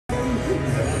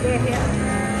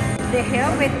They're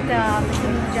here with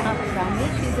Mr. Noorjehan Bilgrami.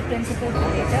 She's the Principal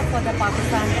Curator for the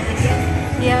Pakistan Pavilion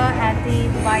here at the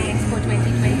Dubai Expo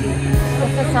 2020. The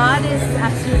facade is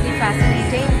absolutely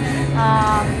fascinating,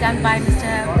 done by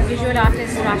the visual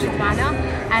artist Rashid Rana,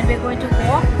 and we're going to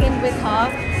walk in with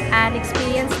her and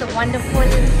experience the wonderful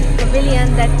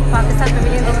pavilion that Pakistan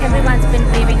Pavilion that everyone's been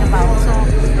raving about.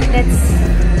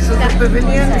 So the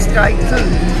pavilion is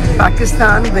titled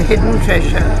Pakistan, the Hidden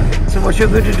Treasure. So what you're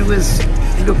going to do is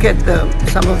look at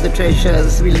some of the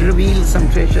treasures. We'll reveal some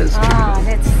treasures.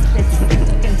 Let's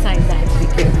look inside that. Be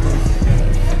careful.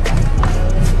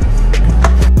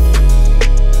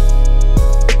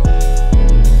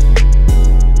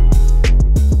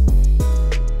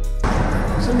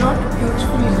 So not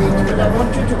beautifully lit, but I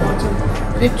want you to watch it.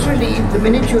 Literally, the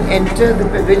minute you enter the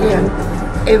pavilion,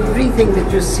 everything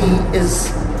that you see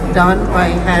is done by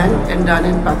hand and done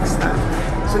in Pakistan.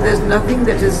 So there's nothing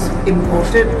that is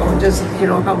imported or just,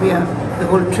 how we are, the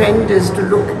whole trend is to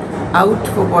look out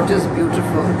for what is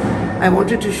beautiful. I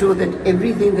wanted to show that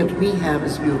everything that we have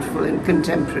is beautiful and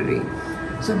contemporary.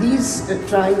 So these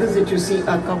triangles that you see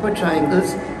are copper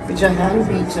triangles which are hand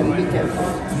beaten. Be careful.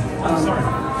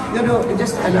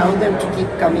 Just allow them to keep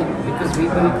coming because we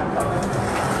will.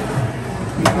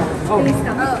 Please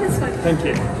come. Thank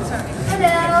you. Hello,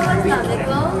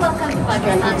 welcome to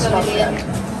Pakistan Pavilion.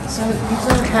 So these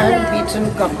are hand-beaten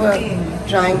copper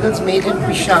triangles made in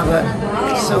Peshawar.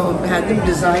 So we had them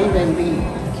designed and we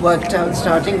worked out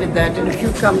starting with that. And if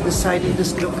you come this side and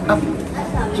just look up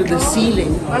to the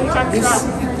ceiling, this,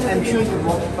 I'm sure you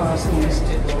walked past and missed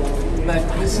it, but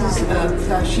this is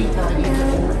Tashi Tari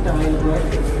tile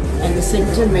work. And the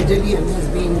center medallion has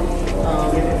been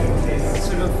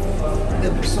sort of the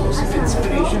source of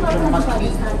inspiration from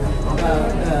Makki,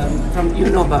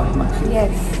 about Makki.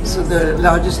 Yes. So the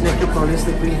largest necropolis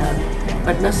that we have.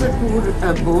 But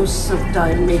Nasrpur boasts of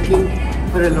tile making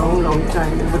for a long, long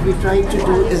time. And what we tried to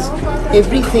do is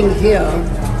everything here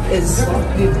is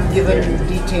we've given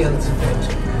details of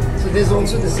it. So there's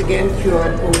also this again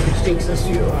QR code which takes us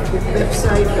to your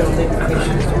website where the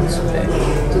information is also there.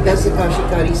 So that's the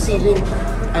Kashikari ceiling.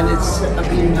 And it's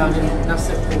being done in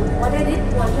Nasrpur. What I did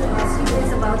want to ask you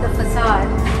is about the facade.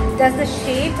 Does the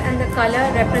shape and the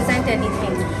color represent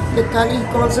anything? The color, he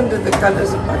calls them the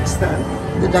colors of Pakistan,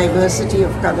 the diversity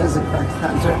of colors in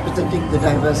Pakistan, representing the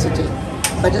diversity.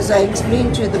 But as I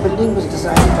explained to you, the building was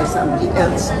designed by somebody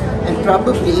else, and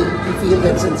probably we feel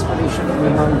that's inspiration from the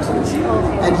mountains.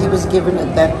 And he was given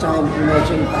at that time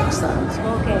Emerging Pakistan's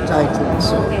title.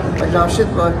 So, but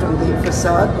Rashid worked on the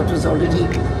facade, but was already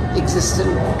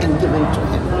existent and given to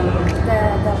him.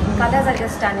 The colors are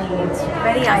just stunning. It's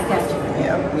very eye-catching.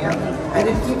 Yeah. And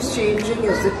it keeps changing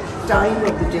as the time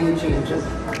of the day changes.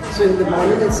 So in the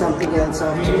morning it's something else,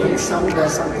 afternoon the sun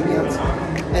does something else.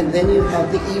 And then you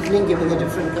have the evening giving a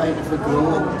different kind of a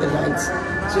glow and the lights.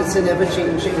 So it's a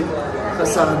never-changing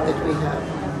facade that we have.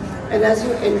 And as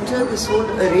you enter, this whole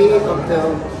array of the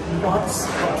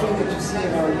pottery that you see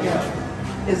around here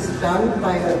is done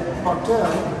by a potter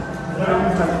from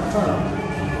Harappa.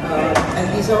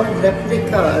 And these are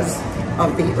replicas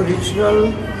of the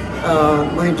original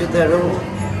Mohenjo-daro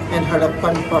and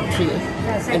Harappan pottery.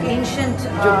 That's like ancient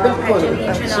art.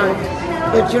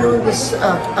 But this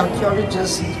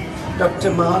archaeologist,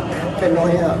 Jonathan Mark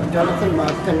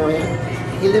Canoia,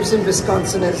 he lives in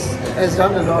Wisconsin, has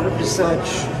done a lot of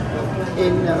research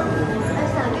in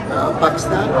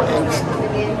Pakistan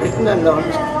and written a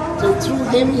lot. So through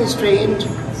him he's trained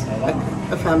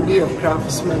a family of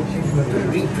craftsmen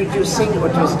reproducing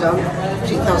what was done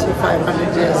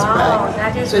 3,500 years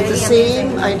back. So it's the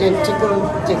same identical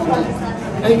technique.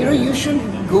 And you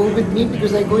shouldn't go with me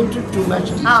because I go into too much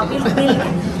detail.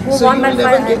 We'll so on,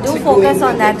 do focus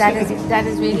on that. That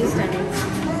is really stunning.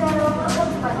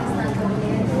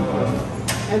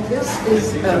 And this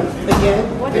is again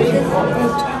very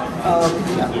important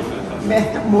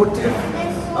motif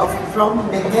from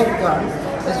Mehergarh.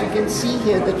 As you can see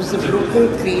here, that was a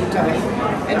broken clay tile,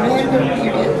 and Mehergarh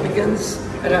period begins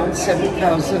around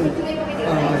 7,000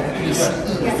 BCE.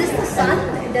 Is this the sun?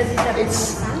 Does it have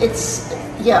it's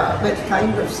but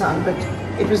kind of sun, but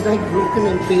it was like broken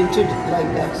and painted like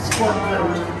that. It's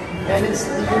quadrant, and it's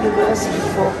the universe in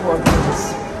 4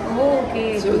 quadrants.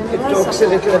 Okay. So it talks a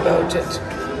little about it.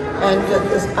 And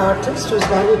this artist whose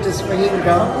name is Fahim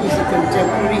Rao, he's a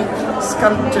contemporary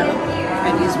sculptor,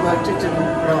 and he's worked it in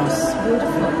bronze.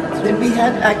 Beautiful. Then we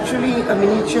had actually a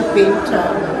miniature painter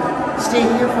staying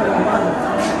here for a month,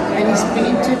 and he's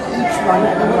painted each one.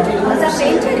 Was that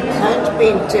painted? Hand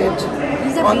painted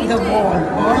on the wall.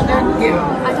 All done here.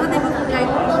 I thought they were like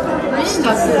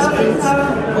Sculptors, prints,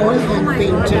 all hand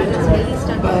painted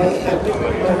by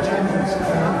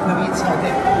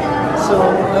So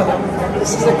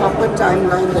this is a copper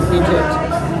timeline that we did.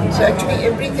 So actually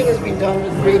everything has been done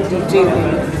with great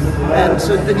detailing. And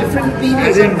so the different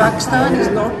periods in Pakistan is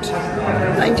not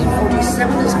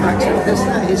 1947 is Pakistan, that's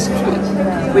our history,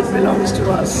 which belongs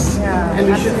to us. And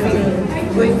we should be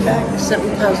going back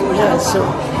 7,000 years. So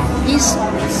he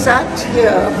sat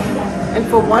here and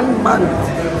for 1 month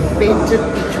painted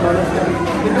each one of them.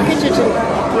 You look at it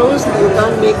closely, you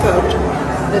can't make out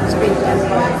that's been done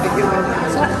by a human.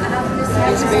 So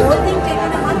has this whole thing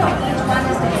taken a month or each one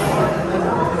is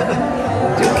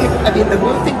I mean, the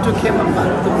whole thing took him a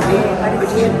month only, but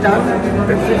he had done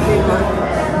preferably one.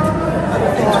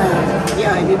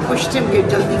 Yeah, and we pushed him, get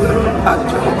jaldi karo and bhag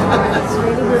jao.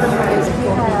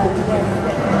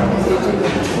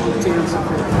 Details of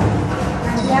it.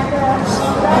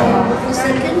 The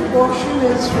second portion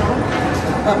is from,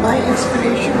 my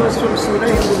inspiration was from Surah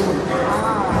Al-Mulk,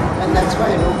 and that's why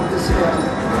I wrote this here.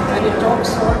 And it talks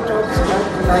about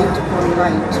light upon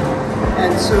light.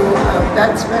 And so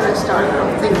that's when I started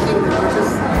off thinking,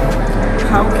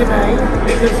 how can I,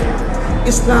 because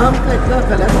Islam is a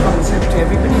galat concept,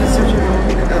 everybody has such a wrong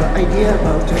idea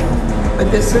about it, but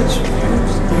there's such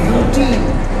beauty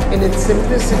in its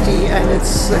simplicity and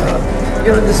its,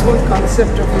 this whole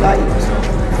concept of light.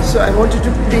 So I wanted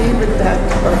to play with that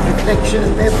reflection,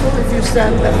 and therefore if you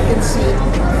stand back and see,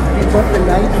 we've got the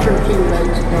light filtering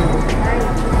right now.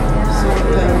 So,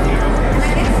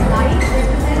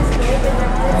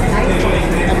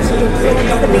 absolutely.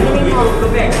 It's the beginning of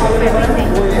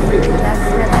everything.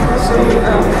 So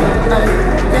I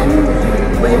then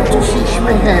went to Sheesh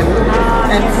Mahal,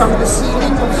 and from the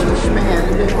ceiling of Sheesh Mahal,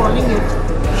 we're calling it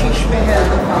Sheesh Mahal,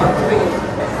 the pathway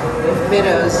of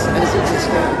mirrors as it is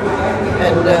here.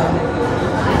 And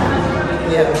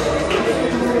yeah.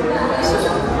 So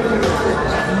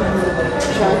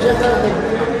Shah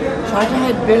Jahan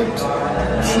had built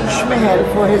Sheesh Mahal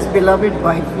for his beloved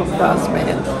wife Mumtaz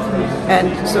Mahal, and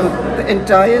so the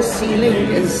entire ceiling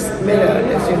is mirrored,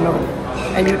 as you know.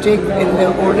 And you take, in the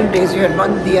olden days, you had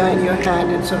one diya in your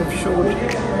hand and sort of showed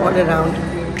all around.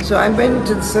 So I went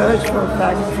in search for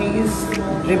factories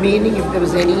remaining, if there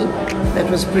was any, that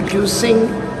was producing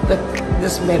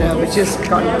this mirror, which is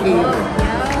concave.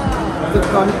 The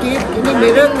concave, any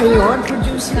mirror kahin aur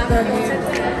produce hota hai.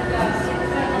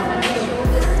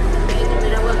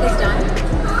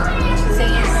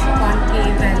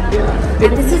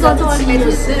 And this is also all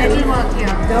metal work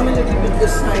here. Come a little bit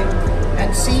this side and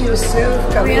see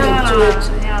yourself coming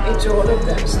into all of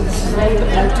them. So this is all the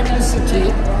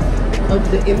multiplicity of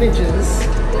the images.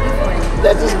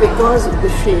 That is because of the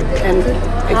shape. And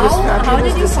it was how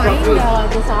did you find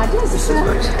this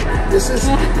artist? This is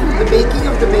the making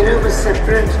of the mirror was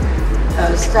separate.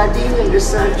 Studying and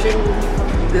researching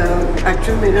the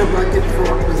actual mirror work it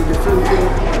for was a different thing.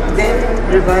 Then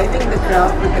reviving the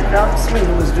craft with the craftsman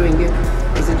who was doing it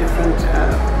was a different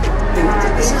thing.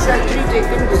 This is actually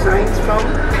taking designs from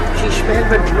Sheesh Mahal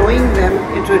but blowing them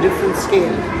into a different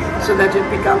scale so that it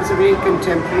becomes a very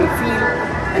contemporary feel,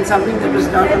 and something that was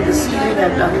done on the ceiling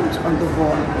I've done it on the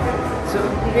wall. So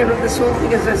this whole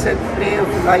thing, as I said, play of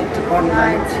light upon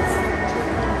light.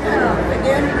 And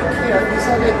again, look here, these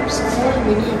are like small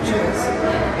miniatures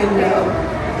in the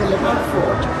Levant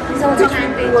Fort. These are also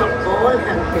hand-painted? All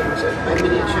hand-painted by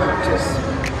miniature artists.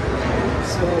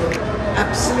 So,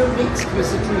 absolutely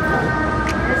exquisitely done.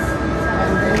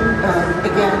 And then,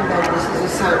 again, this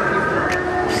is a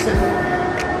symbol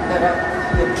that are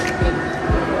made in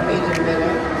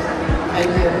mirror. And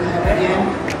here we have again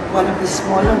one of the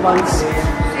smaller ones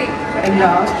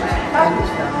enlarged.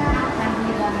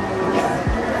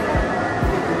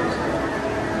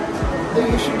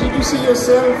 Did you see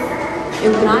yourself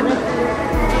in the mirror?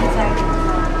 Inside.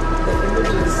 The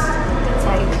images.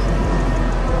 Inside.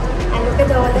 And look at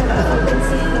all the, you can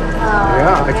see.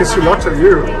 Yeah, I can see lots of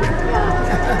you.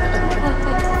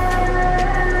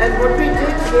 And what we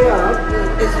did here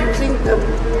is using the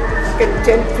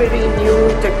contemporary new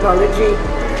technology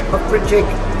of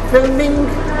filming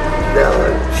the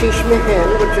Sheesh Mahal,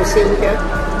 which you're seeing here,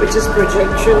 which is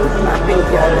projection mapping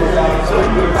here. So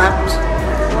we mapped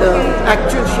the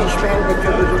actual Sheesh Mahal that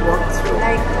you're going to walk through.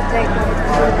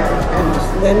 And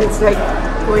then it's like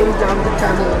going down the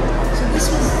tunnel. So this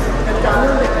was a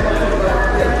tunnel that you have to work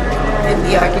with in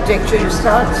the architecture. You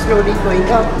start slowly going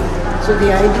up. So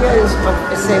the idea is of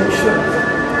ascension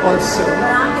also.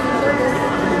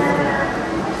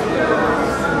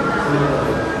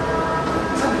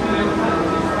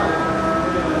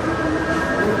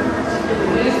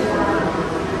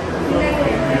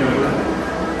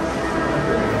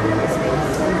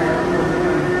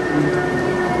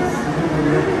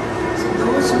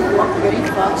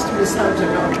 out a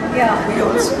lot. Yeah. We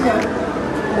also have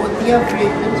motia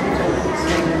fragrance, which I can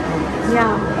smell at home.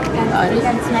 Yeah, you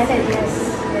can smell it, yes,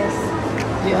 yes.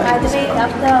 Yeah. By the way,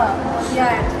 love the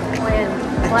oil,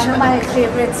 one of my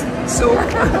favorites. So,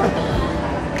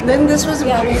 then this was a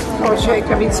great project. I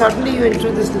mean, suddenly you're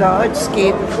into this large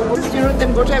scape. You know,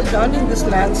 then what I've done in this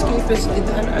landscape is,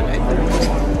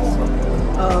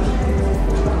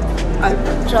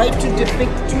 I've tried to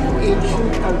depict two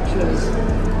ancient cultures.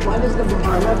 One is the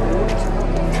Mohana boat,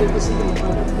 so this is the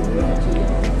Mohana community,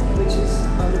 which is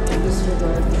in this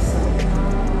river at the south.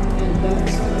 And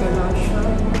that's the Kalasha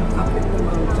up in the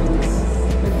mountains.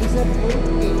 But these are both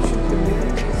ancient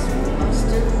communities who are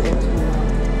still there till now.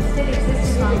 Still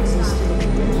existing.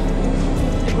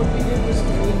 What we did was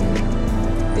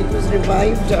it was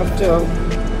revived after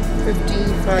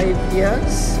 55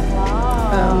 years.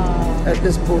 Wow. At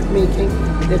this boat making.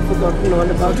 They'd forgotten all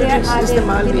about it. It's the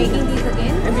Are they making these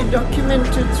again? And we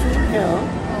documented through here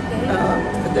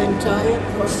Okay. the entire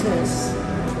process.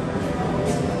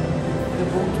 The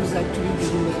boat was actually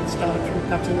being made, start from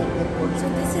cutting up the boat. So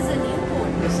this is a new boat.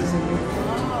 This is a new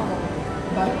boat. Wow.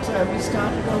 But we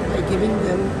started off by giving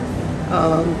them,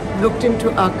 looked into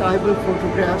archival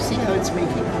photographs, see how it's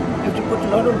making. You have to put a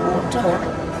lot of water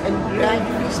and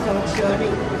gradually start turning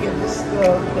to get this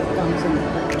curve that comes in the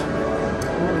boat.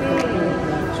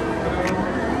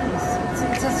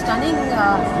 It's a stunning, I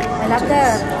love the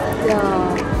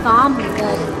calm, the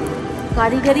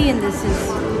karigari in this is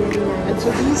really nice. And so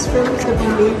these films have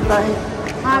been made by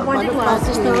one of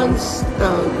Pakistan's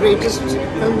greatest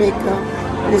filmmaker,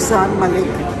 Nissan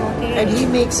Malik. And he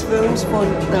makes films for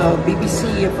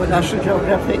BBC, for National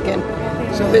Geographic, and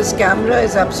so his camera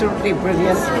is absolutely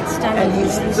brilliant. It's stunning. And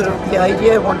he's the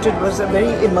idea I wanted was a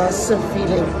very immersive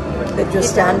feeling that you're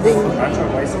standing.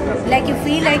 Like you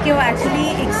feel like you're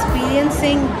actually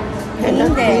experiencing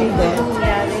being there.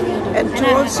 Yeah, really. And to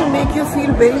also make you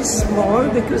feel very small,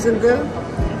 because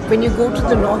when you go to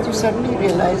the north, you suddenly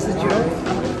realize that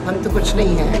hum to kuch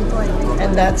nahi hai.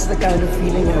 And that's the kind of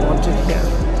feeling I wanted here.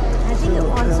 I think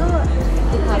also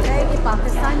दिखाता है कि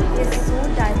Pakistan is so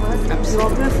diverse in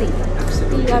geography.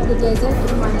 You have the desert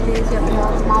in one place, you have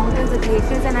the mountains, the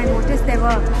glaciers, and I noticed there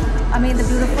were, the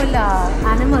beautiful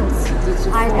animals,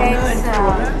 ibex.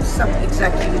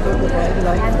 Exactly, we go to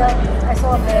wildlife. And I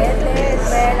saw a bear there as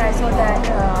well. I saw that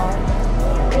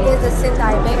here's the Sindh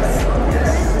ibex.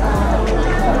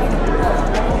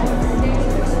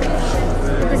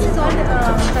 This is all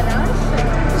Kalash.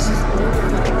 This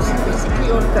is basically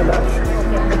all Kalash,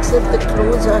 except the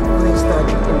clothes are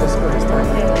Pakistani in this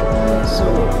Pakistani. So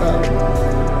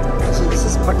this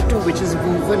is Pattu, which is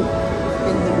woven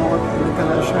in the north, in the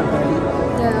Kalasha Valley.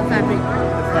 The fabric.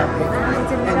 The fabric.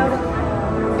 It's made out of.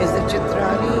 Is the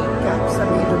chitrali caps are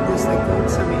made of this, the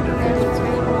coats are made of it.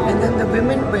 And then the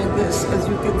women wear this, as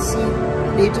you can see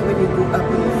later when you go up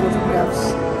in the photographs.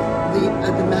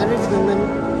 The married women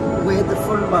wear the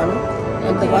full one,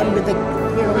 and the one with the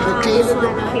the tail of the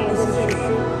back is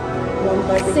worn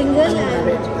by the Single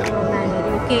unmarried. and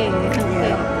okay.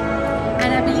 And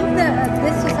I believe that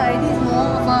this society is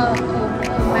more of a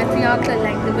matriarchal,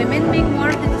 like the women make more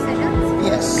of the decisions.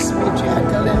 Yes,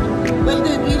 matriarchal, and well,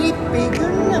 they're really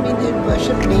pagan. I mean, they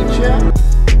worship nature.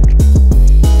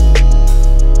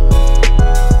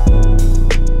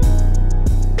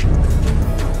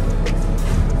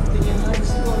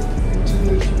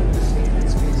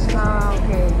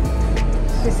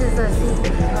 This is a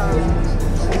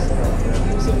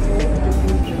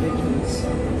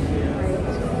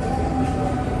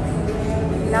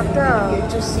love the color.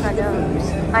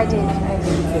 I did.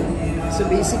 So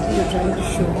basically you're trying to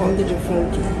show all the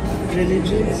different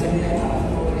religions, and then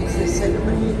it's a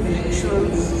ceremony, ritual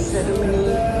ceremony,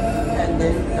 and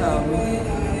then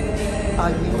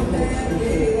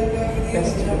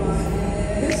festivals.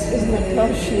 This is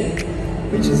Nakashi,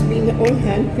 which has been all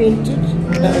hand painted,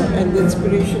 and the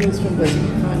inspiration is from the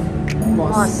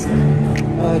mosque.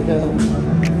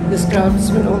 This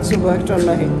craftsman also worked on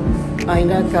my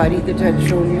Aina Kari that I had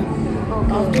shown you.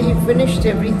 Okay. After he finished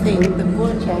everything, the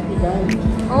poor chap died.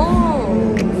 Oh.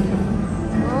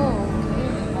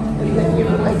 And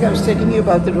then, like I was telling you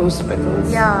about the rose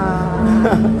petals.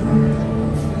 Yeah.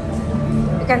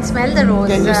 You can smell the rose.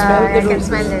 Can you smell the I can rose?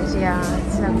 smell it. Yeah.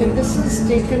 It's lovely. And this is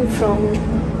taken from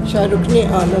Shahrukh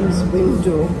Alam's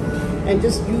window, and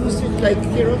just used it like,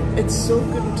 it's so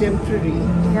contemporary.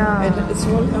 Yeah. And it's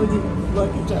all how you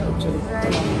work it out.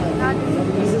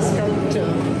 He's a sculptor,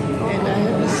 and I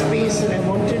have a space, and I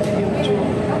wanted him to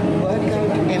work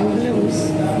out emblems,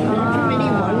 not of any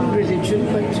one religion,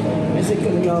 but as a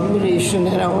commemoration,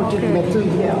 and I wanted metal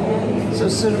here. So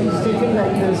he's taken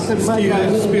like a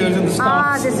surmadani. Spears and stuff.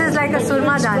 Ah, this is like a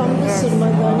surmadani. Yes.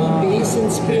 Surmadani base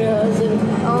and spears and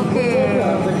Okay.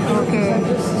 Okay.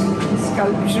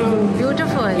 sculptural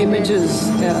Beautiful. images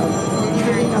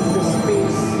filling up the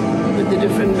space with the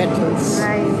different metals.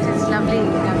 Right. It's lovely.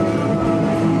 Lovely.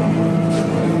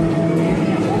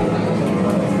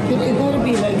 It will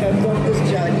be like I've got this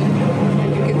jali, and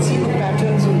you can see the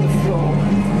patterns on the floor.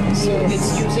 So it's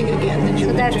using again the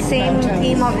So that geometric same patterns.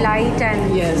 theme of light and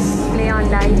Yes. play on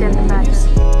light and the pattern.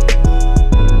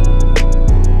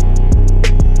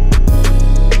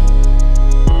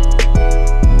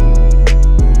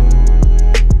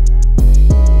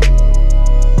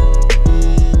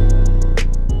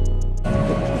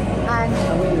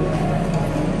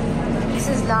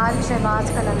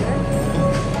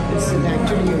 It's an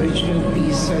actually original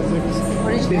piece, so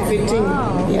it's befitting.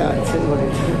 Wow. Yeah, it's an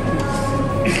original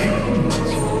piece.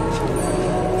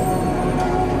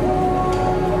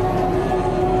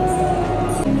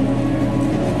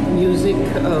 Music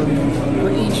for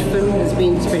each film has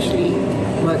been specially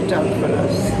worked out for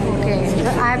us. Okay.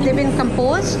 Have they been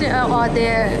composed or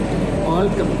they're All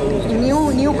composed.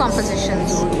 new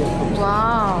compositions?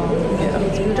 Wow. Yeah.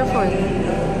 It's beautiful.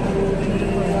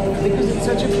 Because it's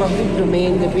such a public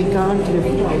domain that we can't live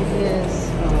without. Yes.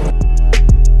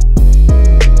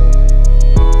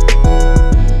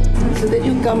 So then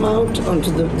you come out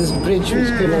onto this bridge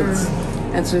which connects,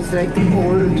 and so it's like the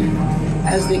old,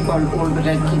 as they call old, but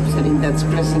I keep saying that's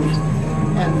present.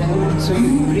 And then so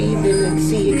you breathe in and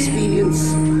see, experience.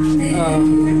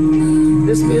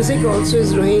 This music also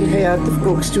is Rohil Hayat of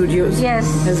Coke Studios. Yes,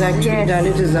 has actually yes. done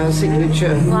it as our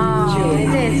signature. Wow. tune.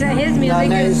 It is. His music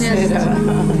Lana is just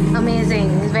Sarah. amazing.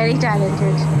 He's very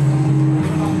talented.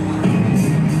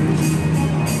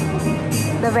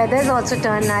 The weather's also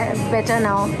turned better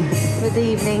now with the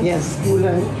evening. Yes,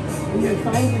 cooler. You'll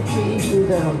find a change in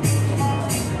the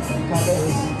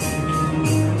colors.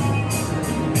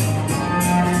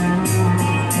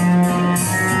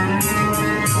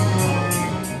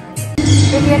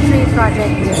 Maybe a tree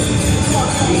project.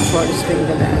 Reforesting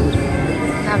the land.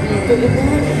 Lovely. So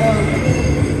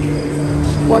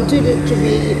we wanted it to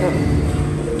be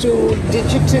to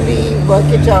digitally work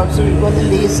it out. So we've got the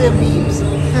laser beams,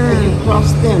 and you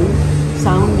cross them,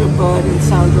 sound of bird and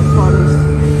sound of forest,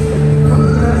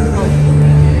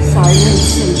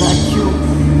 silence and vacuum.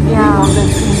 Yeah. All that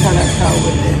things are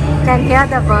with it. Can hear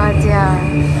the birds, yeah.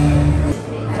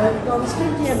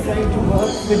 Constantly I'm trying to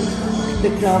work with the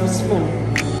craftsmen.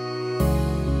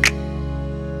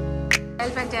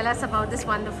 And tell us about this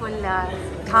wonderful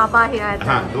dhaba here at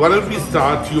the... Why don't we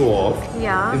start you off?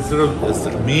 Yeah. Instead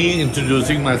of me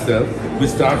introducing myself, we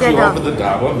start you Together. off with the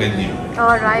dhaba menu.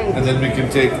 All right. And then we can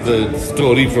take the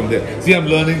story from there. See, I'm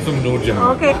learning from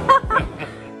Noorjehan. Okay.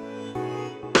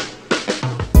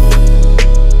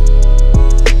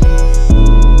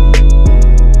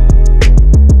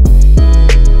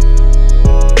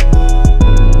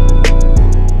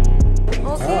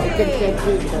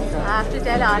 I have to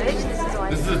tell Arish this is what.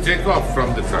 This is a takeoff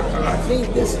from the trucker.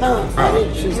 This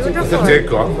Beautiful. It's a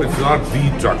takeoff. It's not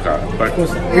the trucker, but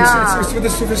Yeah. It's with a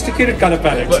sophisticated color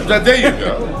palette. there you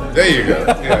go. There you go.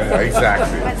 Yeah,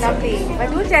 exactly. But lovely. But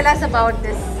do tell us about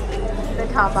this, the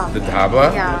dhaba. The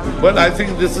dhaba. Yeah. Well, I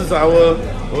think this is our,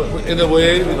 in a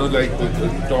way, like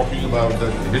talking about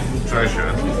the hidden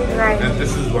treasure. Right. And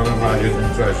this is one of our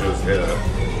hidden treasures here.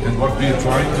 And what we are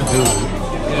trying to do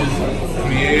is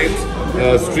create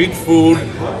street food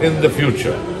in the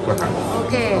future.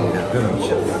 Okay.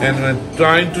 And we're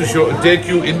trying to take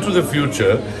you into the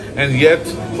future and yet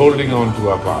holding on to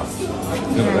our past.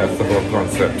 That's the whole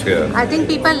concept here. I think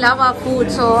people love our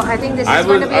food, so I think this is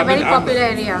going to be a very popular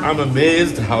area. I'm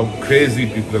amazed how crazy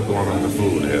people have gone on the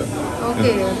food here.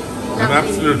 Okay. I'm Lovely.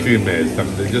 absolutely amazed. I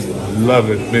mean, they just love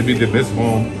it. Maybe they miss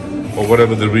home or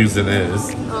whatever the reason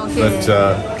is. Okay. But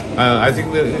I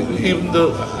think that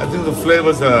I think the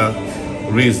flavors are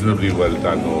reasonably well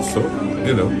done also.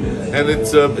 And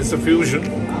it's a fusion.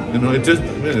 It just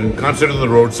you can't sit on the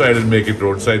roadside and make it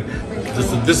roadside.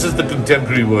 This is the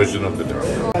contemporary version of the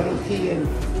dhaba.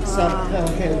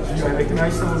 I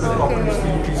recognize some of the copper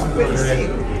steel pieces over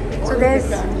there. So there's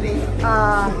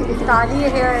thali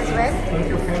here as well. One of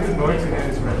your favorite birds here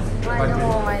as well.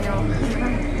 I know.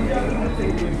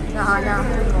 The hana.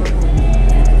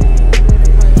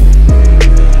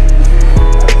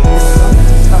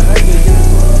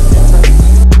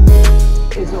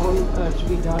 Is all to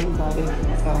be done by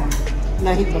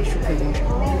Nahid Bakshukala.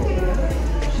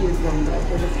 She has done that.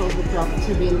 And of course the crafts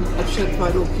have been Akshat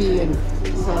Faruqi and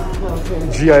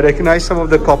Saad. Gee, I recognize some of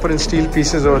the copper and steel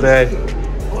pieces over there.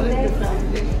 All in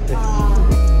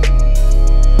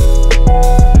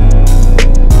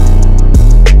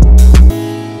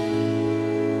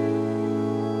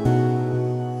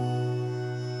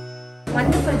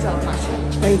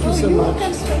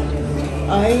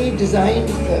I designed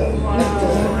the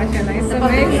It's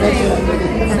amazing.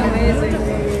 It's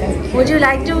amazing. Would you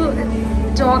like to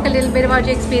talk a little bit about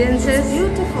your experiences?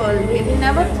 Beautiful. We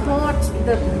never thought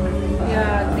that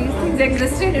These things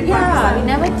existed in we Pakistan.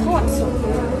 never thought so.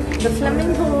 The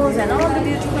flamingos and all the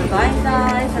beautiful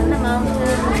wildlife and the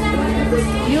mountains.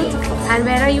 Beautiful. And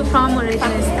where are you from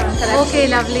originally? Pakistan. Okay,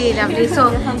 lovely, lovely. So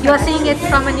you are seeing it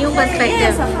from a new perspective,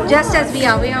 Yes, of course. just as we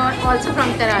are. We are also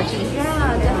from Karachi.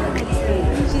 Yeah,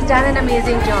 definitely. She's done an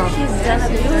amazing job. She's done a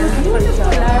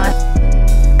beautiful job.